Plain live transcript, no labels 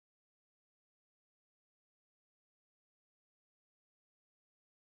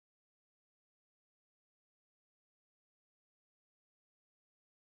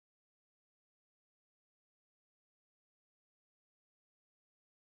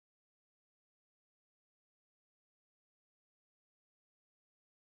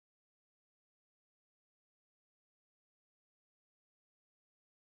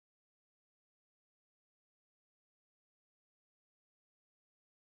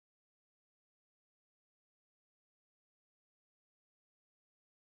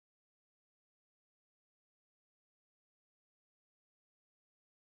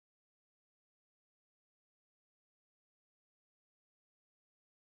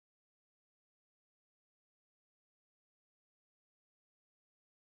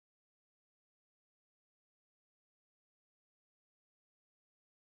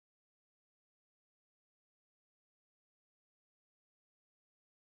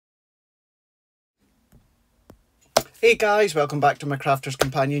Hey guys, welcome back to my Crafter's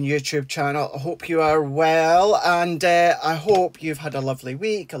Companion YouTube channel. I hope you are well, and I hope you've had a lovely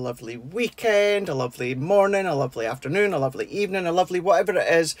week, a lovely weekend, a lovely morning, a lovely afternoon, a lovely evening, a lovely whatever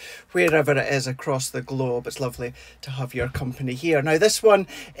it is, wherever it is across the globe. It's lovely to have your company here. Now this one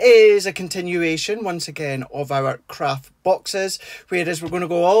is a continuation once again of our craft boxes, whereas we're going to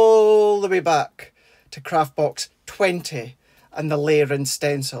go all the way back to craft box 20 and the Laird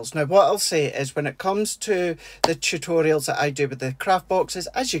stencils. Now what I'll say is, when it comes to the tutorials that I do with the craft boxes,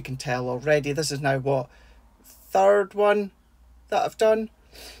 as you can tell already, this is now what, third one that I've done?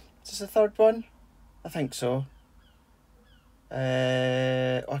 Is this the third one? I think so.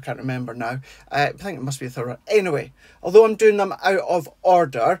 I can't remember now. I think it must be the third one. Anyway, although I'm doing them out of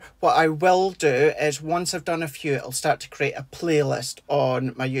order, what I will do is, once I've done a few, I'll start to create a playlist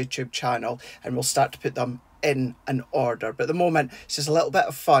on my YouTube channel and we'll start to put them in an order. But at the moment it's just a little bit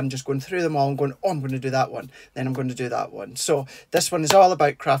of fun just going through them all and going, oh, I'm going to do that one, then I'm going to do that one. So this one is all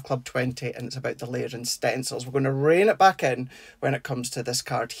about Craft Club 20 and it's about the Laird stencils. We're going to rein it back in when it comes to this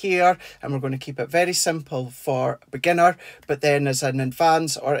card here, and we're going to keep it very simple for beginner, but then as an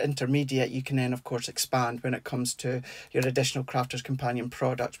advanced or intermediate you can then of course expand when it comes to your additional Crafter's Companion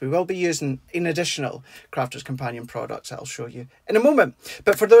products. We will be using an additional Crafter's Companion products that I'll show you in a moment.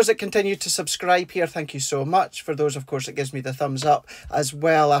 But for those that continue to subscribe here, thank you so much. For those of course that gives me the thumbs up as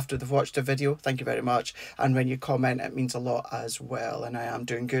well after they've watched the video, thank you very much. And when you comment, it means a lot as well, and I am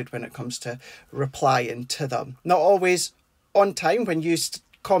doing good when it comes to replying to them. Not always on time when you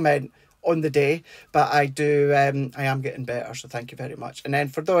comment on the day, but I do I am getting better, so thank you very much. And then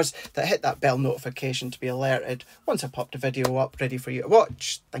for those that hit that bell notification to be alerted once I pop the video up ready for you to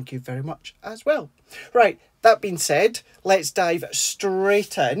watch, thank you very much as well. Right, that being said, let's dive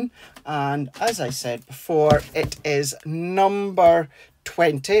straight in, and as I said before, it is number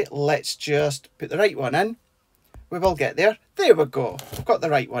 20. Let's just put the right one in. We will get there. There we go. I've got the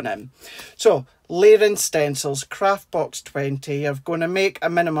right one in. So, Laird stencils, craft box 20. You're going to make a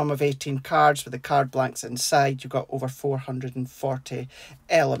minimum of 18 cards with the card blanks inside. You've got over 440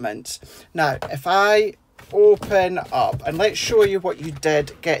 elements. Now, if I open up and let's show you what you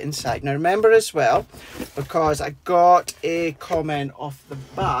did get inside. Now, remember as well, because I got a comment off the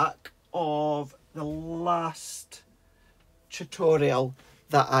back of the last tutorial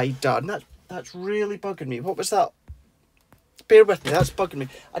that I done. That's really bugging me. What was that? Bear with me, that's bugging me.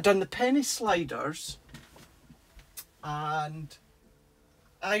 I done the penny sliders and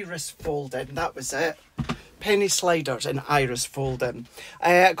iris folding. That was it. Penny sliders and iris folding.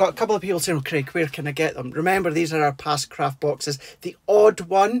 I got a couple of people saying, oh, Craig, where can I get them? Remember, these are our past craft boxes. The odd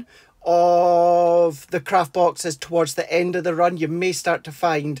one of the craft boxes towards the end of the run you may start to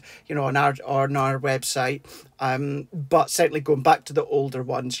find, you know, on our website, but certainly going back to the older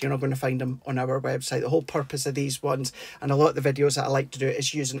ones, you're not going to find them on our website. The whole purpose of these ones, and a lot of the videos that I like to do,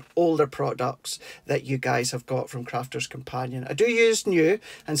 is using older products that you guys have got from Crafter's Companion. I do use new,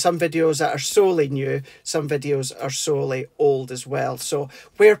 and some videos that are solely new, some videos are solely old as well. So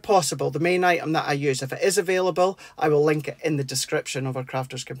where possible, the main item that I use, if it is available, I will link it in the description of our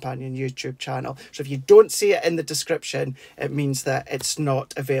Crafter's Companion YouTube channel. So if you don't see it in the description, it means that it's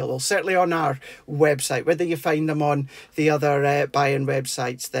not available. Certainly on our website, whether you find them on the other buy-in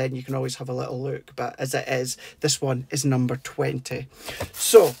websites, then you can always have a little look. But as it is, this one is number 20.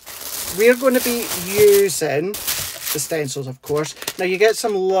 So we're going to be using the stencils, of course. Now you get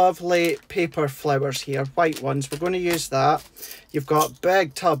some lovely paper flowers here, white ones. We're going to use that. You've got a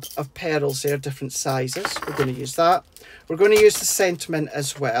big tub of petals there, different sizes. We're going to use that. We're going to use the sentiment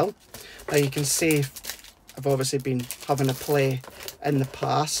as well. Now you can see I've obviously been having a play in the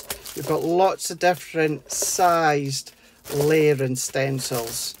past. You've got lots of different sized Laird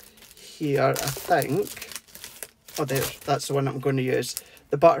stencils here, I think. Oh, there, that's the one I'm going to use.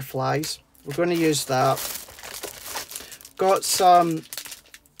 The butterflies. We're going to use that. Got some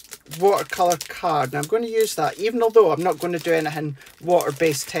watercolour card. Now I'm going to use that, even although I'm not going to do anything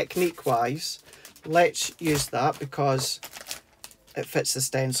water-based technique-wise. Let's use that because it fits the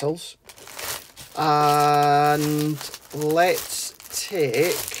stencils. And let's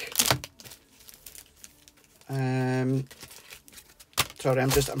take sorry, I'm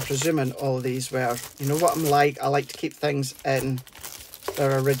presuming all of these were, you know what I'm like, I like to keep things in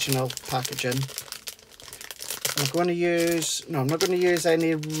their original packaging. I'm going to use, no, I'm not going to use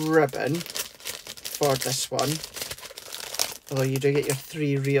any ribbon for this one, although you do get your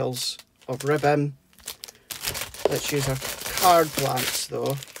 3 reels of ribbon. Let's use our card blanks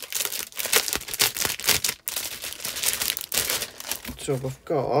though. So we've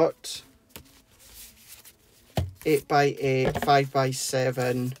got 8x8,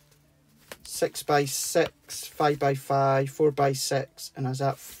 5x7, 6 by 6, 5 by 5, 4 by 6, and is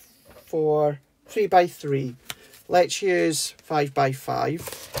that 3 by 3. Let's use 5 by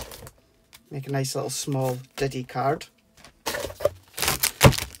 5. Make a nice little small diddy card.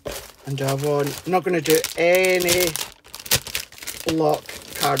 And I want, I'm not going to do any block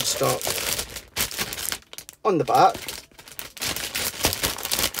cardstock on the back,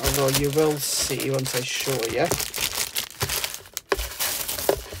 although you will see once I show you.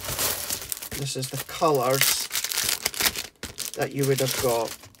 This is the colours that you would have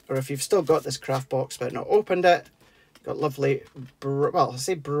got, or if you've still got this craft box but not opened it, you've got lovely, well I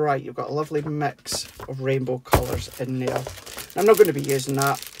say bright, you've got a lovely mix of rainbow colours in there. I'm not going to be using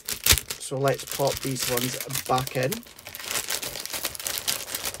that, so let's pop these ones back in.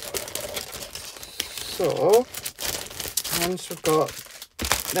 So once we've got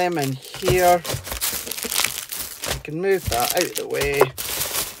them in here, we can move that out of the way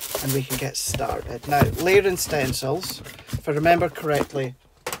and we can get started. Now, Laird and stencils, if I remember correctly,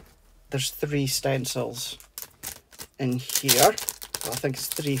 there's 3 stencils in here. Well, I think it's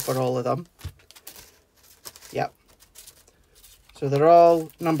 3 for all of them. Yep. So they're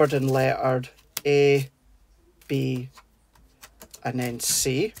all numbered in lettered A, B, and then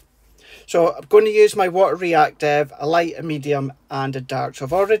C. So I'm going to use my water reactive, a light, a medium, and a dark. So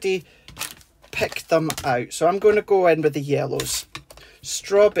I've already picked them out. So I'm going to go in with the yellows.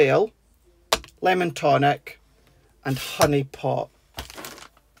 Straw bale, lemon tonic, and honey pot.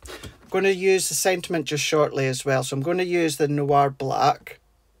 I'm going to use the sentiment just shortly as well. So I'm going to use the noir black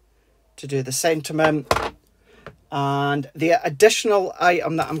to do the sentiment. And the additional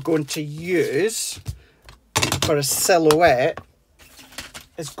item that I'm going to use for a silhouette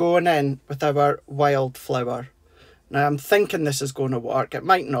is going in with our wildflower. Now I'm thinking this is going to work. It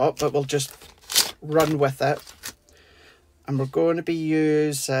might not, but we'll just run with it. And we're going to be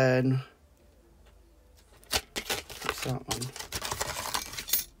using, what's that one?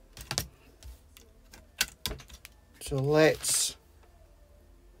 So let's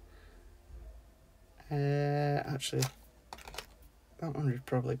actually, that one would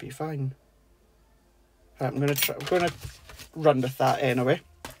probably be fine. Right, I'm going to run with that anyway.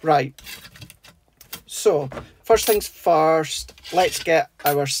 Right, so first things first, let's get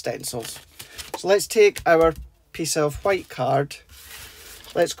our stencils. So let's take our piece of white card,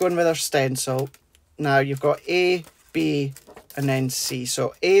 let's go in with our stencil. Now you've got A, B, and then C.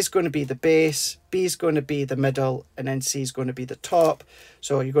 So A is going to be the base, B is going to be the middle, and then C is going to be the top.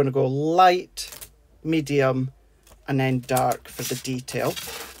 So you're going to go light, medium, and then dark for the detail.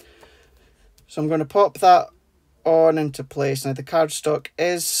 So I'm going to pop that on into place. Now the cardstock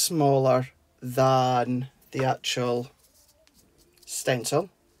is smaller than the actual stencil.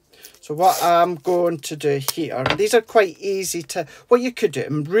 So what I'm going to do here, these are quite easy to, what you could do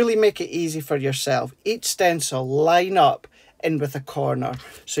and really make it easy for yourself, each stencil line up in with a corner.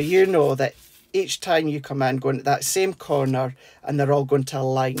 So you know that each time you come in, going to that same corner, and they're all going to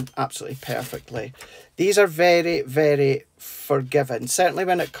align absolutely perfectly. These are very, very forgiving, certainly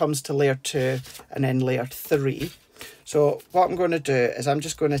when it comes to layer 2 and then layer 3. So what I'm going to do is I'm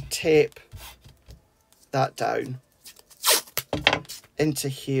just going to tape that down into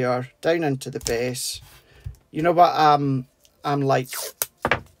here, down into the base. You know what I'm like,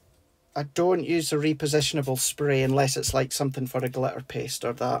 I don't use the repositionable spray unless it's like something for a glitter paste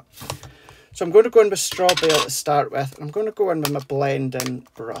or that. So I'm going to go in with straw bale to start with. I'm going to go in with my blending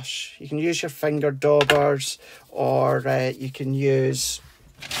brush. You can use your finger daubers, or you can use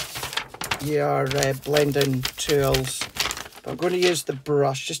your blending tools. But I'm going to use the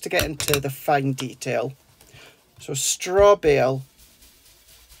brush just to get into the fine detail. So straw bale,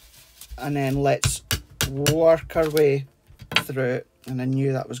 and then let's work our way through it. And I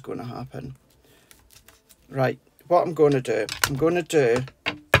knew that was going to happen. Right, what I'm going to do, I'm going to do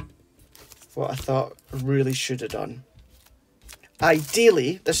what I thought I really should have done.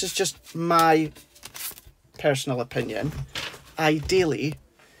 Ideally, this is just my personal opinion, ideally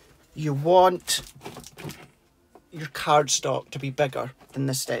you want your cardstock to be bigger than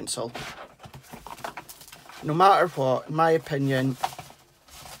the stencil. No matter what, in my opinion,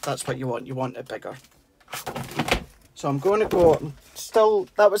 that's what you want it bigger. So I'm going to go, still,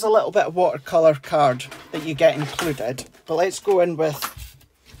 that was a little bit of watercolour card that you get included, but let's go in with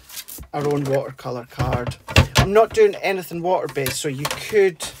our own watercolour card. I'm not doing anything water-based, so you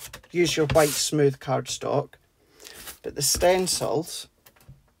could use your white smooth cardstock, but the stencils,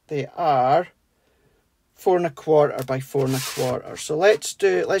 they are 4 1/4 by 4 1/4. So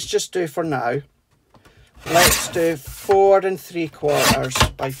let's just do for now, let's do 4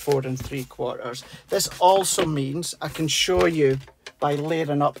 3/4 by 4 3/4. This also means I can show you by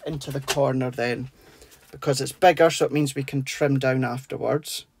layering up into the corner then, because it's bigger, so it means we can trim down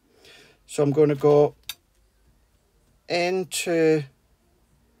afterwards. So I'm going to go into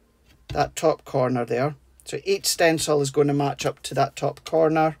that top corner there. So each stencil is going to match up to that top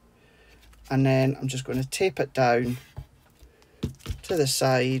corner, and then I'm just going to tape it down to the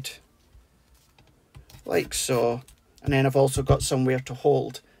side like so, and then I've also got somewhere to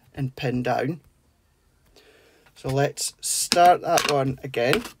hold and pin down. So let's start that one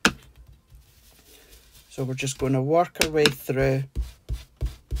again. So we're just going to work our way through,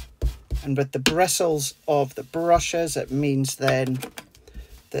 and with the bristles of the brushes, it means then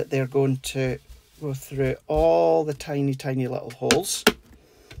that they're going to go through all the tiny little holes.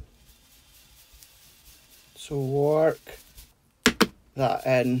 So work that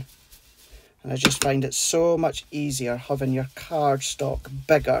in, and I just find it so much easier having your cardstock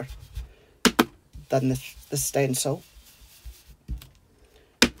bigger than the stencil.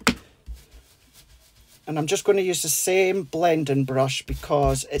 And I'm just going to use the same blending brush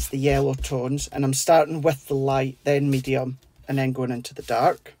because it's the yellow tones, and I'm starting with the light, then medium, and then going into the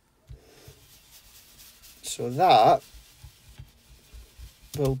dark. So that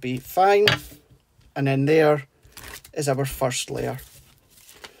will be fine. And then there is our first layer.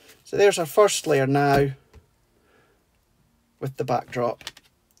 So there's our first layer now with the backdrop.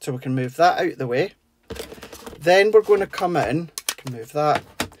 So we can move that out of the way. Then we're going to come in, can move that.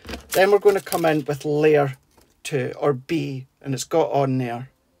 Then we're going to come in with layer 2 or B, and it's got on there,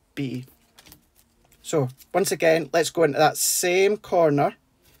 B. So once again, let's go into that same corner.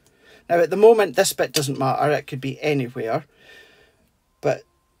 Now at the moment, this bit doesn't matter, it could be anywhere, but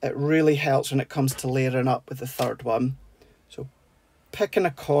it really helps when it comes to layering up with the third one. So picking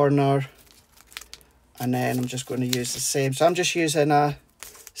a corner, and then I'm just going to use the same. So I'm just using a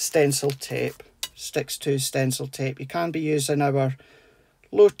stencil tape, sticks to stencil tape. You can be using our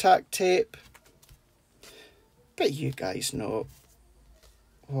low tack tape, but you guys know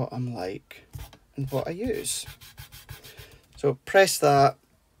what I'm like and what I use. So press that,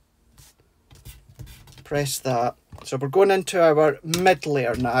 press that. So we're going into our mid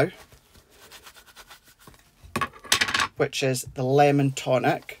layer now, which is the lemon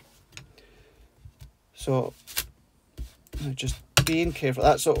tonic. So now just being careful,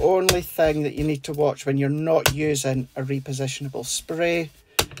 that's the only thing that you need to watch when you're not using a repositionable spray,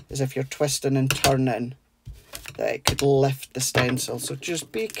 is if you're twisting and turning, that it could lift the stencil. So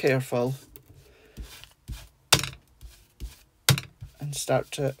just be careful and start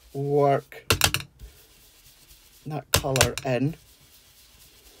to work that colour in.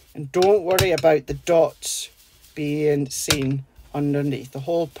 And don't worry about the dots being seen underneath. The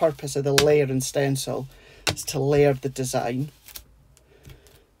whole purpose of the layering stencil is to layer the design.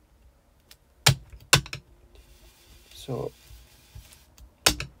 So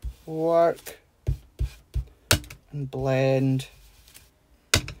work and blend,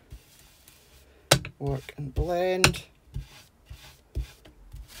 work and blend,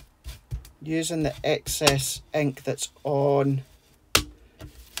 using the excess ink that's on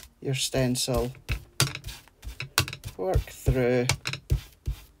your stencil. Work through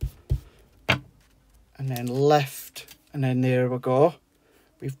and then lift, and then there we go.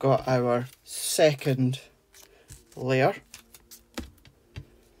 We've got our second layer.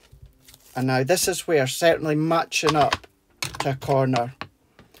 And now this is where certainly matching up to a corner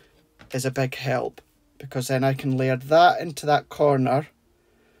is a big help, because then I can layer that into that corner,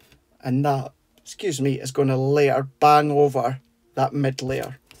 and that, excuse me, is going to layer bang over that mid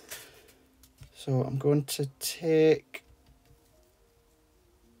layer. So I'm going to take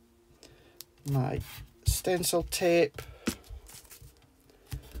my stencil tape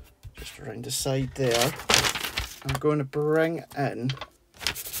just around the side there. I'm going to bring in,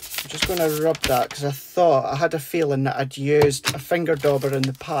 I'm just going to rub that, because I had a feeling that I'd used a finger dauber in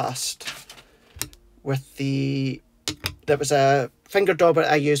the past with that was a finger dauber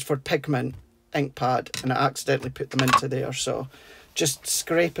I used for pigment ink pad, and I accidentally put them into there. So just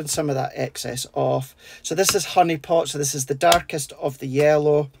scraping some of that excess off. So this is Honey Pot, so this is the darkest of the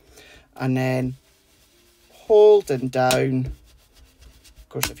yellow, and then holding down. Of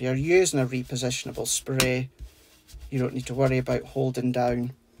course, if you're using a repositionable spray, you don't need to worry about holding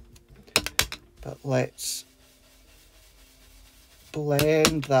down. But let's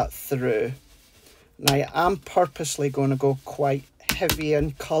blend that through. Now I am purposely going to go quite heavy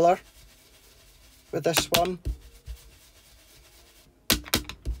in colour with this one.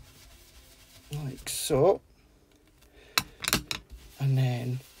 Like so. And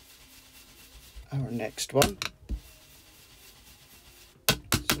then our next one.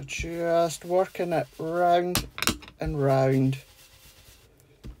 So just working it round and round.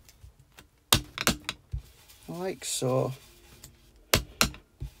 like so.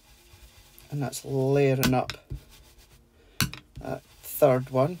 And that's layering up that third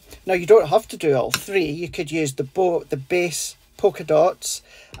one. Now you don't have to do all three. You could use the base polka dots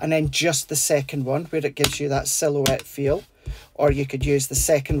and then just the second one where it gives you that silhouette feel. Or you could use the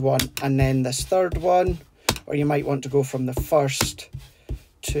second one and then this third one. Or you might want to go from the first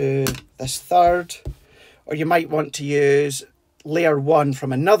to this third. Or you might want to use layer 1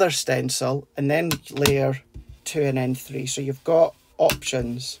 from another stencil and then layer 2 and then 3. So you've got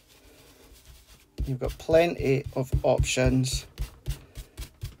options. You've got plenty of options.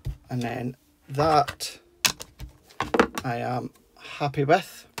 And then that I am happy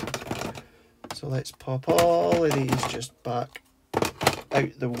with. So let's pop all of these just back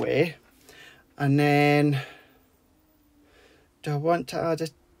out the way. And then do I want to add a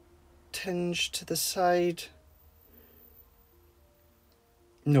tinge to the side?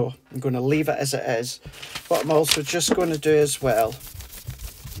 No, I'm going to leave it as it is. What I'm also just going to do as well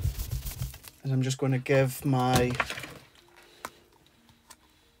is I'm just going to give my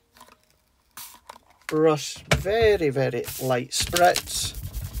brush very, very light spritz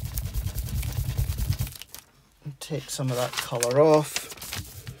and take some of that colour off.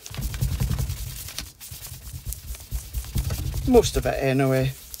 Most of it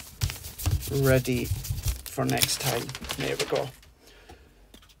anyway, ready for next time. There we go.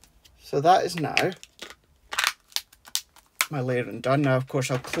 So that is now my layering done. Now of course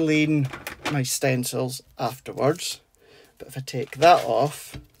I'll clean my stencils afterwards, but if I take that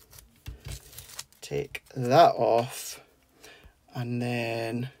off, and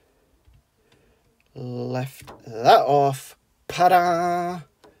then lift that off, ta-da!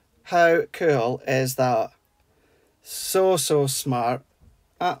 How cool is that? So smart,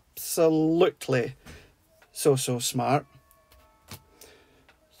 absolutely so smart.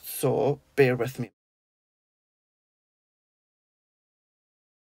 So bear with me.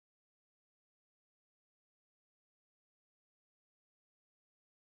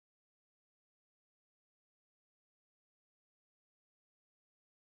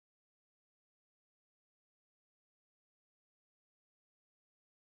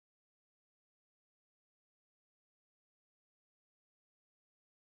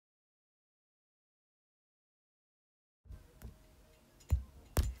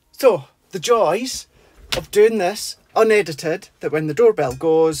 So, the joys of doing this unedited, that when the doorbell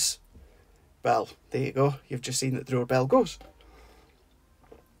goes, well, there you go, you've just seen that the doorbell goes.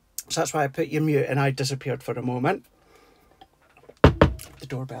 So that's why I put you mute and I disappeared for a moment. The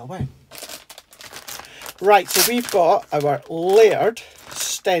doorbell went. Right, so we've got our Laird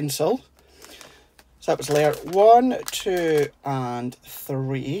stencil. So that was layer 1, 2 and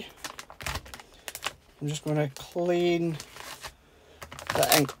 3. I'm just going to clean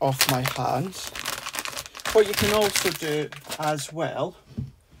the ink off my hands. What you can also do as well,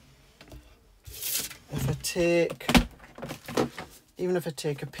 if I take, even if I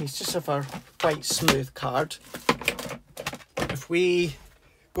take a piece just of our white smooth card, if we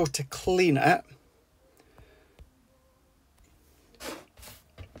go to clean it,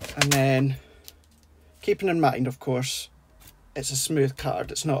 and then keeping in mind, of course, it's a smooth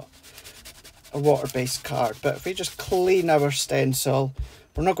card, it's not a water-based card, but if we just clean our stencil,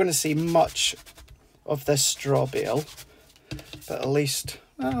 we're not going to see much of this straw bale, but at least,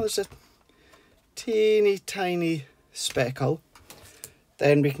 well, there's a teeny tiny speckle.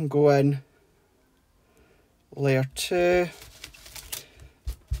 Then we can go in layer 2.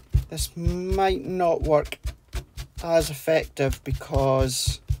 This might not work as effective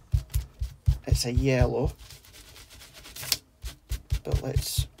because it's a yellow, but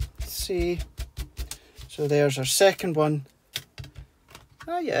let's see. So there's our second one.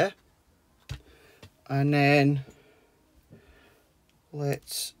 Oh yeah. And then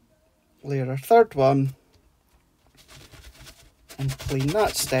let's layer our third one and clean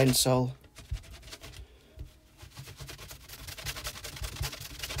that stencil.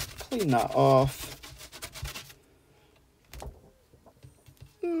 Clean that off.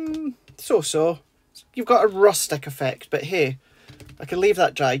 So. You've got a rustic effect, but hey, I can leave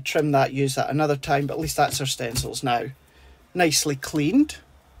that dry, trim that, use that another time, but at least that's our stencils now. Nicely cleaned.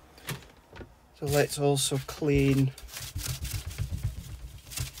 So let's also clean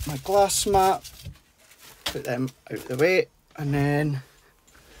my glass mat, put them out of the way, and then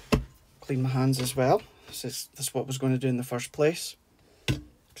clean my hands as well. This is what I was going to do in the first place,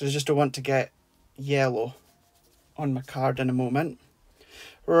 because I just don't want to get yellow on my card in a moment.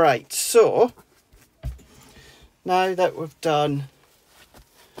 Right, so now that we've done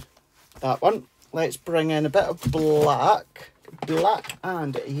that one, let's bring in a bit of black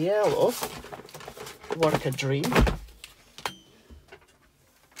and yellow. work a dream.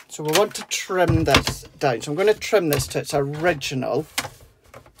 So we want to trim this down. So I'm going to trim this to its original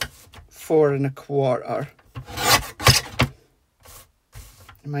 4 1/4.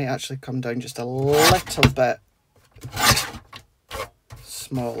 It might actually come down just a little bit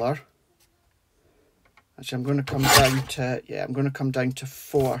smaller. Actually, I'm going to come down to, yeah, I'm going to come down to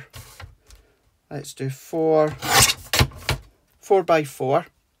 4. Let's do 4 by 4.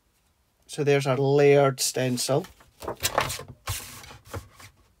 So there's our Laird stencil.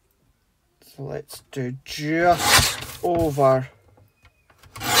 So let's do just over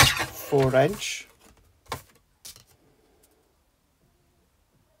 4 inch.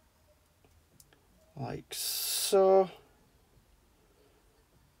 Like so.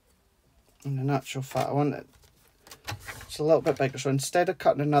 And in actual fact, I want it just a little bit bigger. So instead of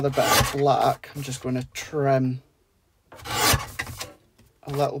cutting another bit of black, I'm just going to trim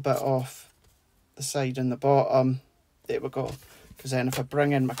a little bit off the side and the bottom. There we go. Because then if I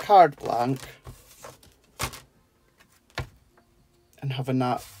bring in my card blank and having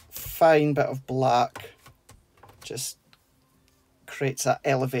that fine bit of black, just creates that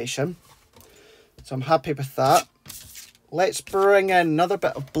elevation. So I'm happy with that. Let's bring in another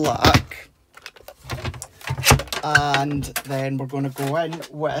bit of black, and then we're going to go in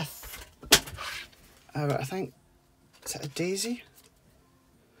with, I think, is it a daisy?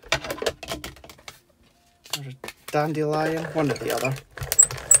 Or a dandelion? One or the other.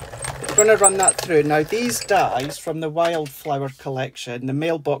 We're going to run that through. Now these dies from the Wildflower collection, the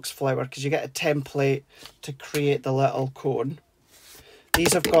mailbox flower, because you get a template to create the little cone.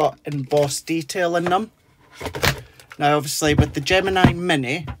 These have got embossed detail in them. Now obviously with the Gemini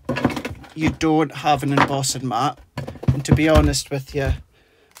Mini, you don't have an embossing mat. And to be honest with you,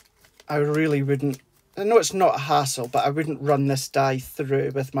 I really wouldn't, I know it's not a hassle, but I wouldn't run this die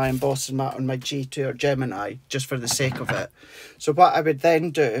through with my embossing mat on my G2 or Gemini just for the sake of it. So what I would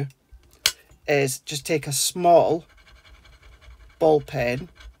then do is just take a small ball pen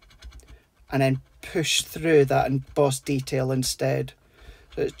and then push through that embossed detail instead.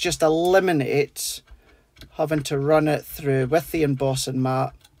 So it just eliminates having to run it through with the embossing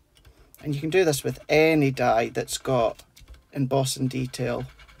mat. And you can do this with any die that's got embossing detail.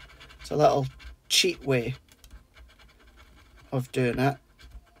 It's a little cheat way of doing it.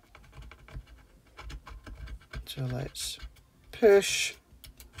 So let's push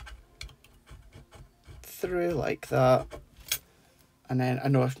through like that. And then I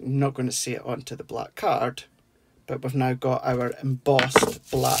know I'm not going to see it onto the black card, but we've now got our embossed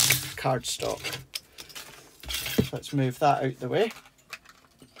black cardstock. So let's move that out the way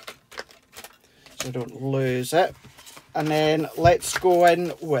so I don't lose it. And then let's go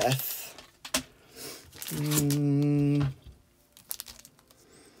in with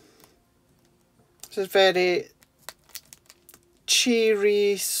this is very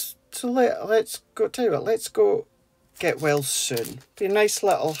cheery. So let's go, tell you what, let's go get well soon. Be a nice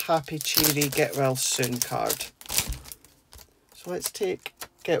little happy cheery get well soon card. So let's take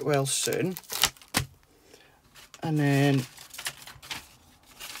get well soon, and then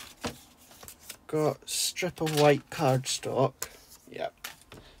got strip of white cardstock. Yep.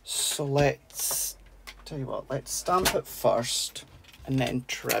 So let's tell you what, let's stamp it first and then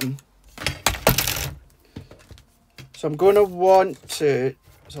trim. So I'm going to want to,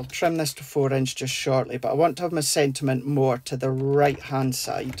 so I'll trim this to 4 inch just shortly, but I want to have my sentiment more to the right hand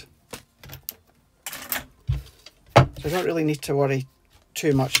side. So I don't really need to worry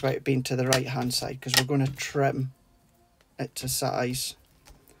too much about it being to the right hand side because we're going to trim it to size.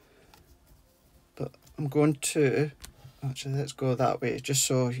 But I'm going to, actually let's go that way just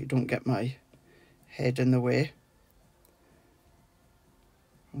so you don't get my head in the way.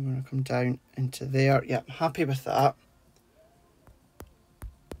 I'm going to come down into there. Yeah, I'm happy with that.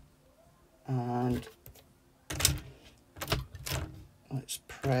 And let's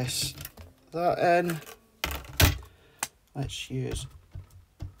press that in. Let's use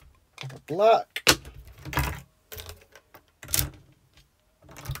our black.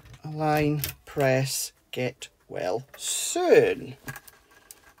 Align, press, get well soon.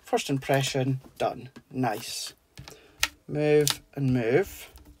 First impression done. Nice. Move and move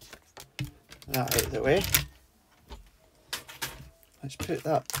that out of the way. Let's put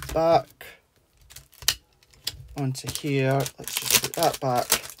that back onto here. Let's just put that back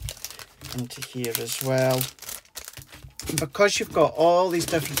into here as well. And because you've got all these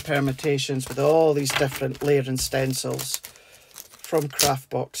different permutations with all these different layering stencils from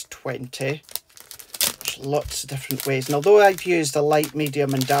Craftbox 20, there's lots of different ways. And although I've used a light,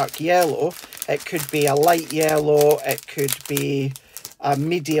 medium and dark yellow, it could be a light yellow, it could be a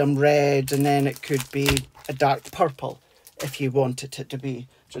medium red, and then it could be a dark purple if you wanted it to be.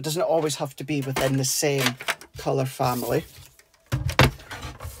 So it doesn't always have to be within the same colour family.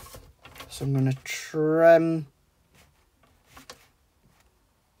 So I'm going to trim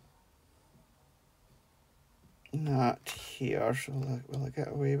that here. So will I get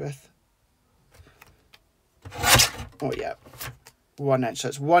away with? Oh yeah, 1 inch. So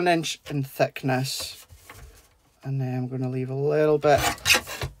it's 1 inch in thickness. And then I'm going to leave a little bit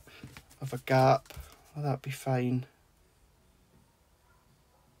of a gap. Will that be fine?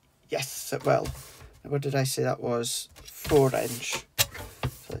 Yes, it will. Now, what did I say that was? 4 inch.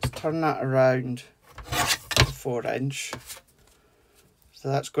 So let's turn that around to 4 inch. So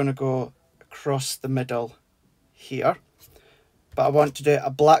that's going to go across the middle here. But I want to do a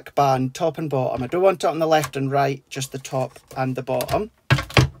black band top and bottom. I don't want it on the left and right, just the top and the bottom.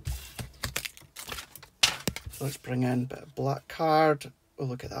 So let's bring in a bit of black card. Oh,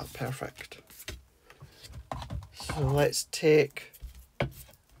 look at that, perfect. So let's take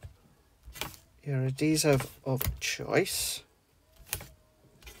your adhesive of choice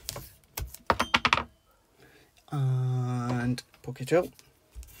and pokey tool.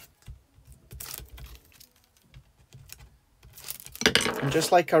 And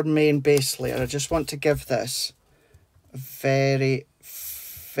just like our main base layer, I just want to give this a very,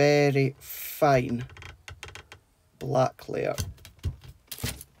 very fine black layer.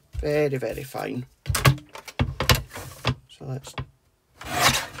 Very, very fine. So let's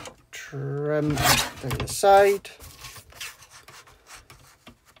trim down the side.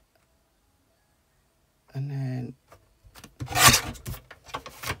 And then,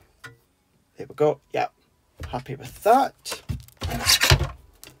 there we go. Yeah, happy with that.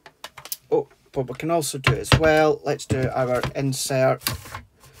 Oh, but we can also do as well, let's do our insert.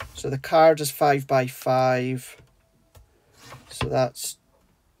 So the card is 5 by 5. So that's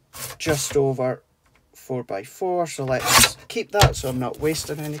just over 4 by 4. So let's keep that so I'm not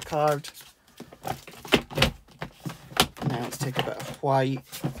wasting any card. Now let's take a bit of white.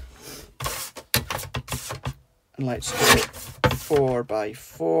 And let's do 4 by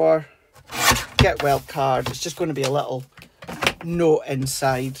 4. Get well card. It's just going to be a little note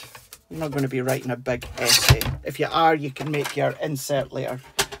inside. You're not going to be writing a big essay. If you are, you can make your insert layer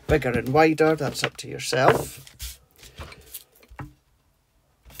bigger and wider. That's up to yourself.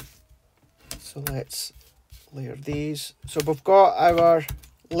 So let's layer these. So we've got our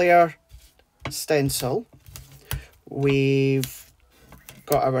layer stencil. We've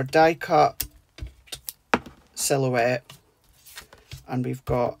got our die cut silhouette. And we've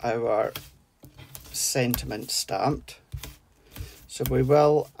got our sentiment stamped. So we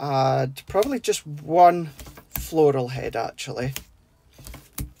will add probably just one floral head actually.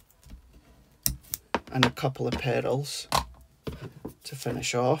 And a couple of petals to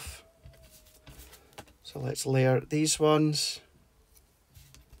finish off. So let's layer these ones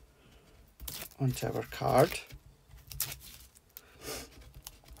onto our card.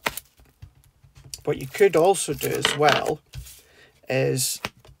 What you could also do as well is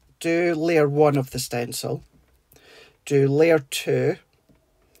do layer 1 of the stencil, do layer 2,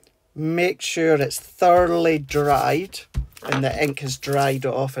 make sure it's thoroughly dried and the ink is dried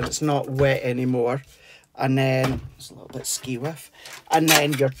off and it's not wet anymore. And then, it's a little bit ski whiff. And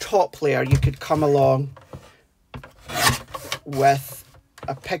then your top layer, you could come along with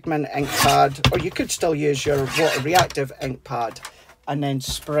a pigment ink pad, or you could still use your water reactive ink pad and then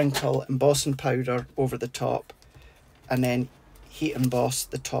sprinkle embossing powder over the top and then heat emboss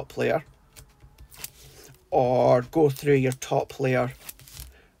the top layer. Or go through your top layer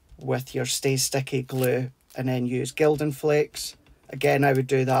with your Stay Sticky glue and then use Gilding Flakes. Again, I would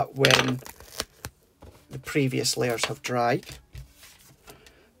do that when the previous layers have dried.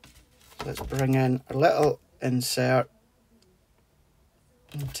 Let's bring in a little insert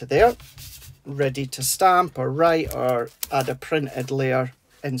into there, ready to stamp or write or add a printed layer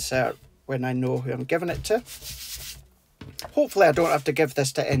insert when I know who I'm giving it to. Hopefully I don't have to give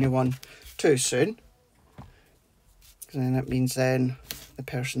this to anyone too soon, because then it means then the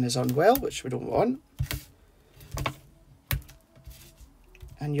person is unwell, which we don't want.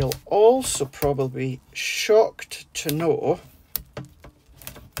 And you'll also probably be shocked to know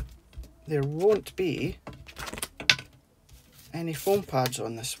there won't be any foam pads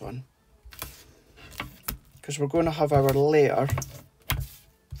on this one, because we're going to have our layer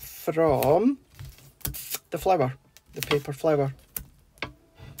from the flower, the paper flower.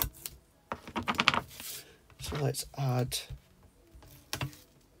 So let's add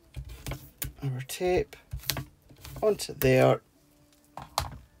our tape onto there.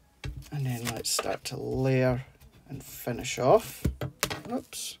 And then let's start to layer and finish off.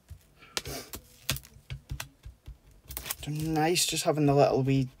 Oops. So nice just having the little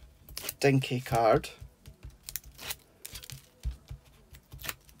wee dinky card.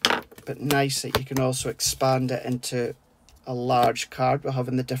 But nice that you can also expand it into a large card by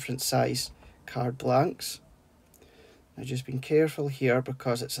having the different size card blanks. Now just being careful here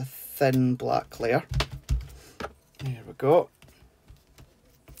because it's a thin black layer. There we go.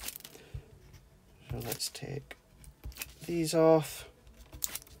 So let's take these off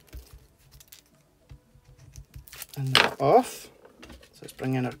and that off. So let's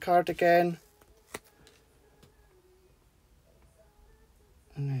bring in our card again.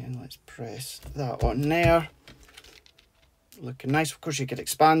 And then let's press that on there. Looking nice. Of course you could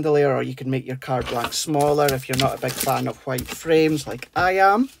expand the layer or you can make your card blank smaller if you're not a big fan of white frames like I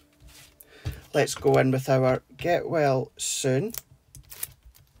am. Let's go in with our Get Well Soon.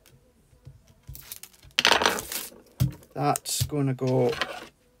 That's going to go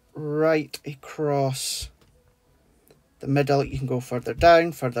right across the middle. You can go further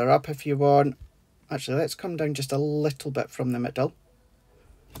down, further up if you want. Actually, let's come down just a little bit from the middle.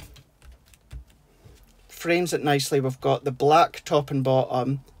 Frames it nicely. We've got the black top and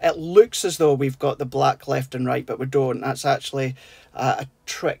bottom. It looks as though we've got the black left and right, but we don't. That's actually a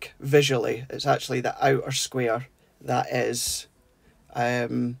trick visually. It's actually the outer square that is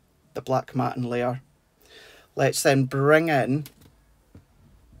the black matten layer. Let's then bring in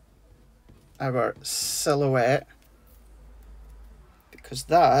our silhouette because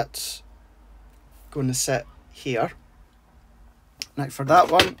that's going to sit here. Now for that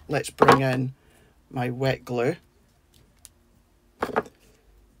one, let's bring in my wet glue. So I'm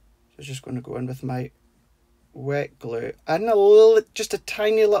just going to go in with my wet glue and just a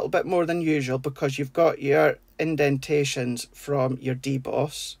tiny little bit more than usual because you've got your indentations from your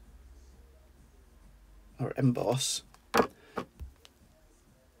deboss or emboss.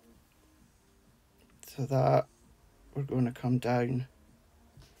 So that we're going to come down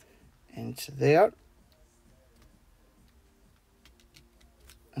into there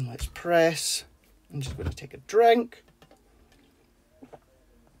and let's press. I'm just going to take a drink.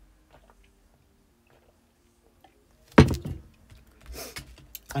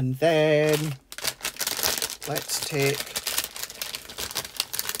 And then let's take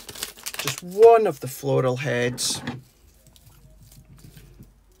just one of the floral heads.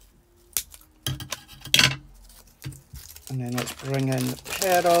 And then let's bring in the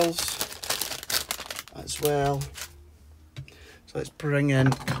petals as well. So let's bring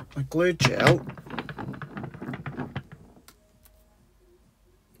in my glue gel.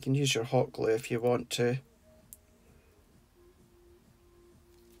 You can use your hot glue if you want to.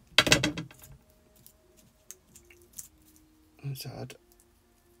 Let's add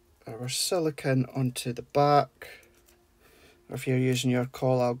our silicone onto the back. Or if you're using your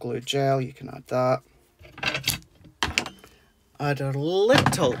Collal glue gel, you can add that. Add a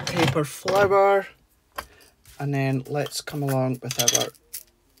little paper flower. And then let's come along with our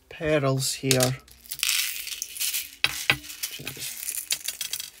petals here.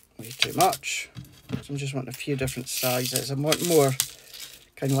 Way too much. So I'm just wanting a few different sizes. I want more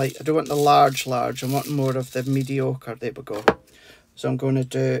kind of like, I don't want the large, I want more of the mediocre. There we go. So I'm going to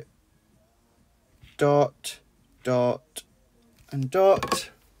do dot, dot, and dot.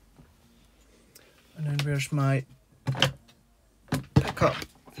 And then where's my pickup,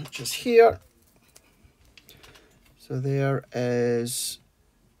 which is here. So there is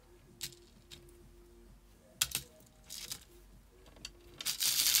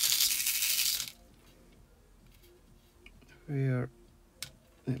there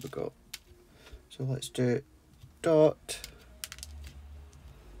we go. So let's do dot,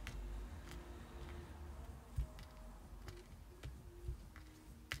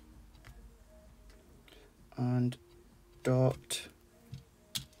 and dot,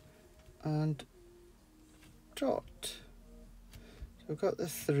 and dot. So we've got the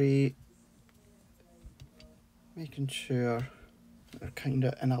three, making sure they're kind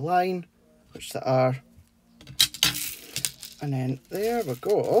of in a line, which they are. And then there we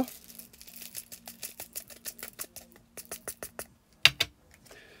go.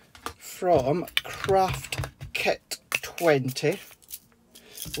 From Craft Kit 20,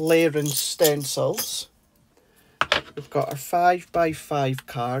 Laird stencils. We've got our 5x5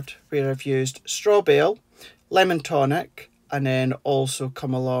 card where I've used straw bale, lemon tonic, and then also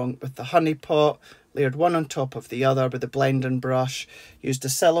come along with the honey pot, layered one on top of the other with a blending brush. Used a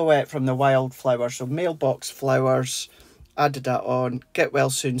silhouette from the wildflower, so mailbox flowers. Added that on. Get Well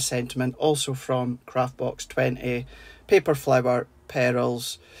Soon sentiment, also from Craft Box 20. Paper flower,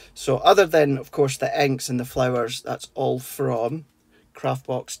 petals. So other than, of course, the inks and the flowers, that's all from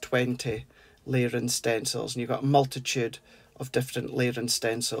Craftbox 20 Laird stencils, and you've got a multitude of different Laird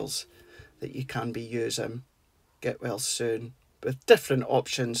stencils that you can be using. Get well soon, with different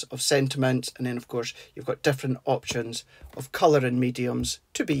options of sentiment, and then of course you've got different options of colour and mediums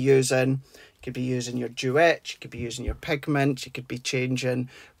to be using. You could be using your duet, you could be using your pigment, you could be changing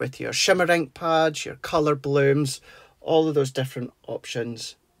with your shimmer ink pads, your colour blooms, all of those different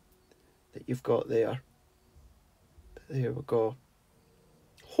options that you've got there. There we go.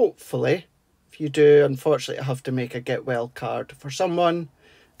 Hopefully, if you do unfortunately have to make a get well card for someone,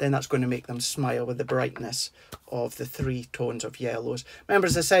 then that's going to make them smile with the brightness of the 3 tones of yellows. Remember,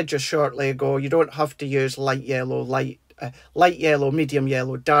 as I said just shortly ago, you don't have to use light yellow, light yellow, medium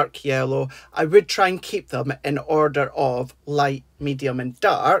yellow, dark yellow. I would try and keep them in order of light, medium and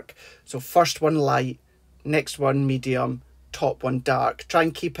dark. So first one light, next one medium, top one dark. Try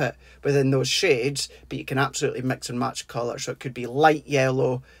and keep it within those shades, but you can absolutely mix and match colour. So it could be light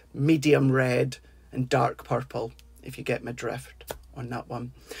yellow, medium red and dark purple, if you get my drift on that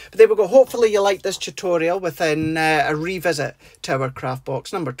one. But there we go. Hopefully you like this tutorial within a revisit to our craft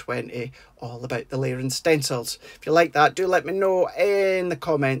box number 20, all about the Laird stencils. If you like that, do let me know in the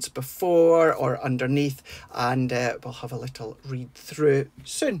comments before or underneath, and we'll have a little read through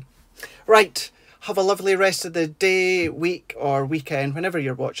soon. Right, have a lovely rest of the day, week or weekend whenever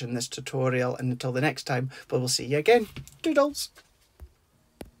you're watching this tutorial, and until the next time, we will see you again. Doodles!